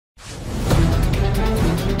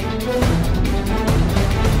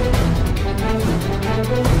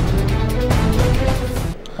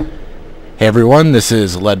everyone, this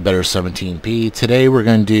is Ledbetter 17P. Today we're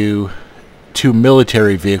going to do two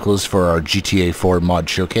military vehicles for our GTA 4 mod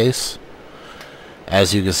showcase.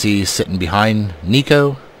 As you can see, sitting behind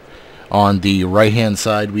Nico, on the right hand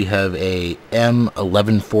side we have a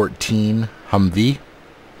M1114 Humvee,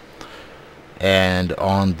 and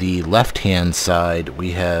on the left hand side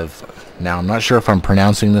we have, now I'm not sure if I'm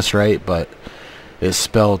pronouncing this right, but it's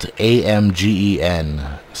spelled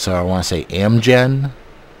AMGEN, so I want to say Amgen.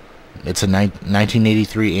 It's a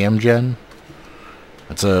 1983 Amgen.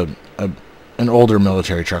 It's an older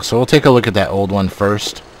military truck. So we'll take a look at that old one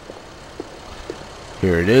first.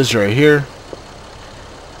 Here it is right here.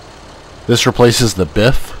 This replaces the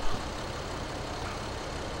Biff.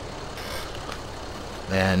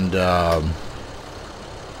 And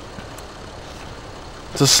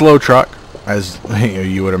it's a slow truck, as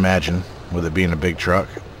you would imagine, with it being a big truck.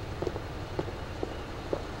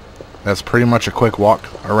 That's pretty much a quick walk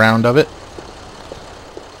around of it.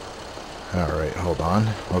 Alright, hold on.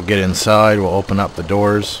 We'll get inside, we'll open up the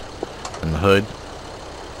doors and the hood.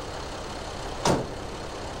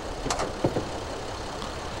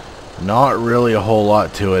 Not really a whole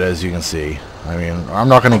lot to it, as you can see. I mean, I'm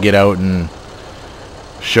not going to get out and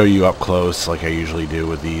show you up close like I usually do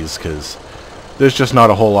with these, because there's just not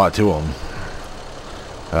a whole lot to them.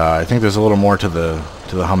 I think there's a little more to the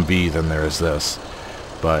Humvee than there is this.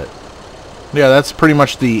 But yeah, that's pretty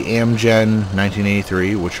much the Amgen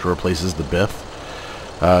 1983, which replaces the Biff.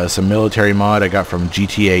 It's a military mod I got from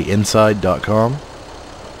GTAinside.com.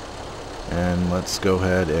 And let's go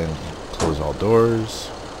ahead and close all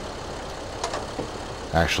doors.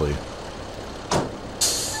 Actually,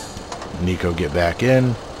 Nico, get back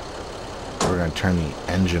in. We're going to turn the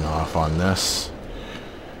engine off on this.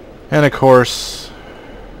 And of course,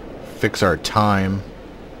 fix our time.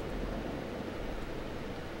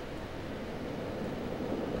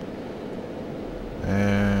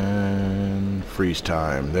 And freeze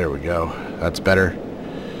time. There we go. That's better.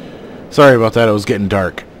 Sorry about that. It was getting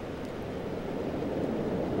dark.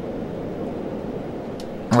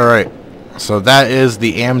 Alright. So that is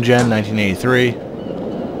the Amgen 1983.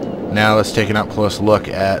 Now let's take an up close look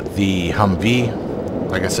at the Humvee.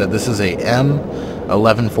 Like I said, this is a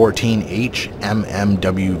M1114H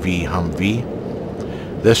MMWV Humvee.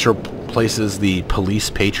 This replaces the Police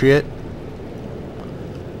Patriot.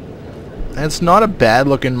 It's not a bad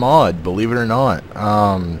looking mod, believe it or not.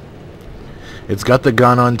 It's got the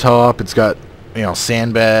gun on top. It's got, you know,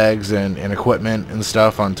 sandbags and equipment and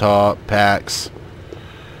stuff on top, packs.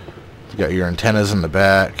 You got your antennas in the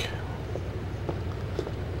back.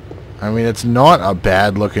 I mean, it's not a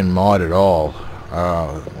bad looking mod at all.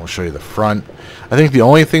 We'll show you the front. I think the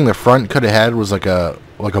only thing the front could have had was like a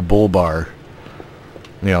bull bar,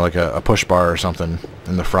 you know, like a push bar or something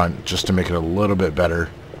in the front, just to make it a little bit better.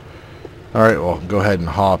 Alright, well, go ahead and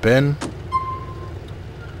hop in.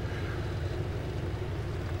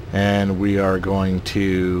 And we are going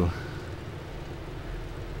to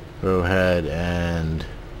go ahead and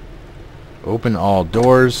open all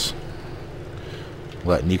doors.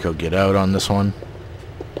 Let Nico get out on this one.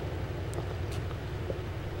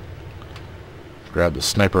 Grab the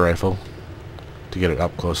sniper rifle to get an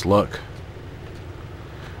up close look.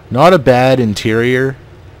 Not a bad interior.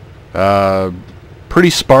 Pretty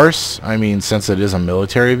sparse. I mean, since it is a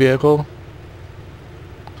military vehicle,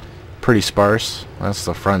 pretty sparse. That's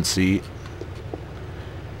the front seat.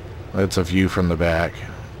 That's a view from the back.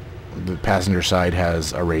 The passenger side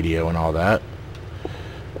has a radio and all that.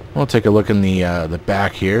 We'll take a look in the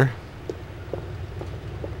back here.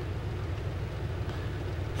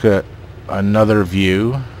 Got another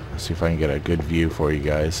view. Let's see if I can get a good view for you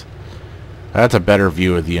guys. That's a better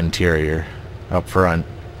view of the interior up front.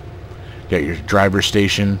 Got your driver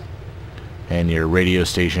station and your radio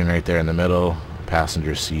station right there in the middle,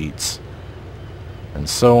 passenger seats, and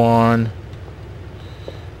so on.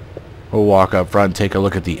 We'll walk up front and take a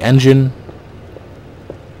look at the engine.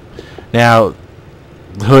 Now,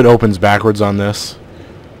 the hood opens backwards on this.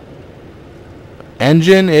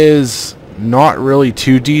 Engine is not really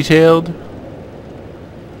too detailed,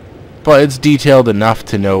 but it's detailed enough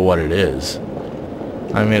to know what it is.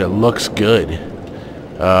 I mean, it looks good.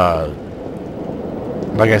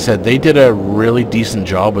 Like I said, they did a really decent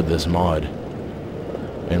job with this mod,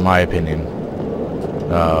 in my opinion.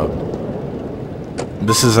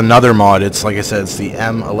 This is another mod. It's, like I said, it's the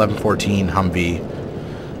M1114 Humvee.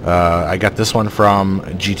 I got this one from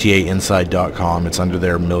GTAinside.com. It's under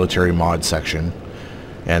their military mod section.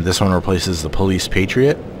 And this one replaces the Police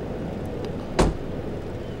Patriot.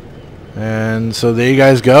 And so there you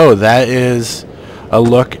guys go. That is a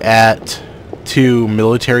look at two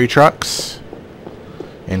military trucks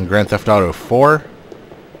in Grand Theft Auto 4.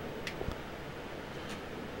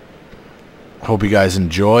 Hope you guys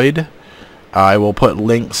enjoyed. I will put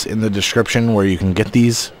links in the description where you can get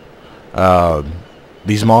these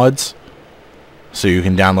mods, so you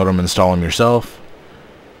can download them and install them yourself.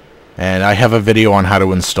 And I have a video on how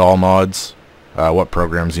to install mods, what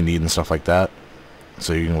programs you need and stuff like that,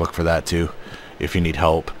 so you can look for that too if you need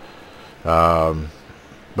help. But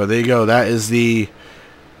there you go. That is the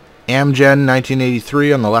Amgen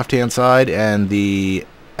 1983 on the left hand side and the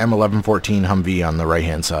M1114 Humvee on the right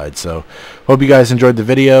hand side. So hope you guys enjoyed the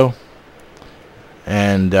video,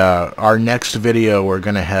 and our next video we're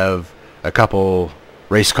gonna have a couple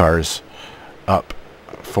race cars up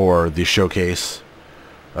for the showcase,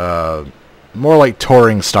 more like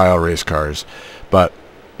touring style race cars, but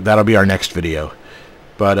that'll be our next video.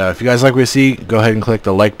 But if you guys like what you see, go ahead and click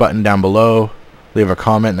the like button down below, leave a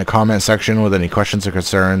comment in the comment section with any questions or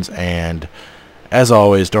concerns, and as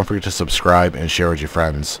always, don't forget to subscribe and share with your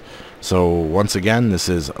friends. So once again, this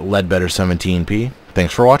is Ledbetter17P.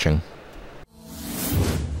 Thanks for watching.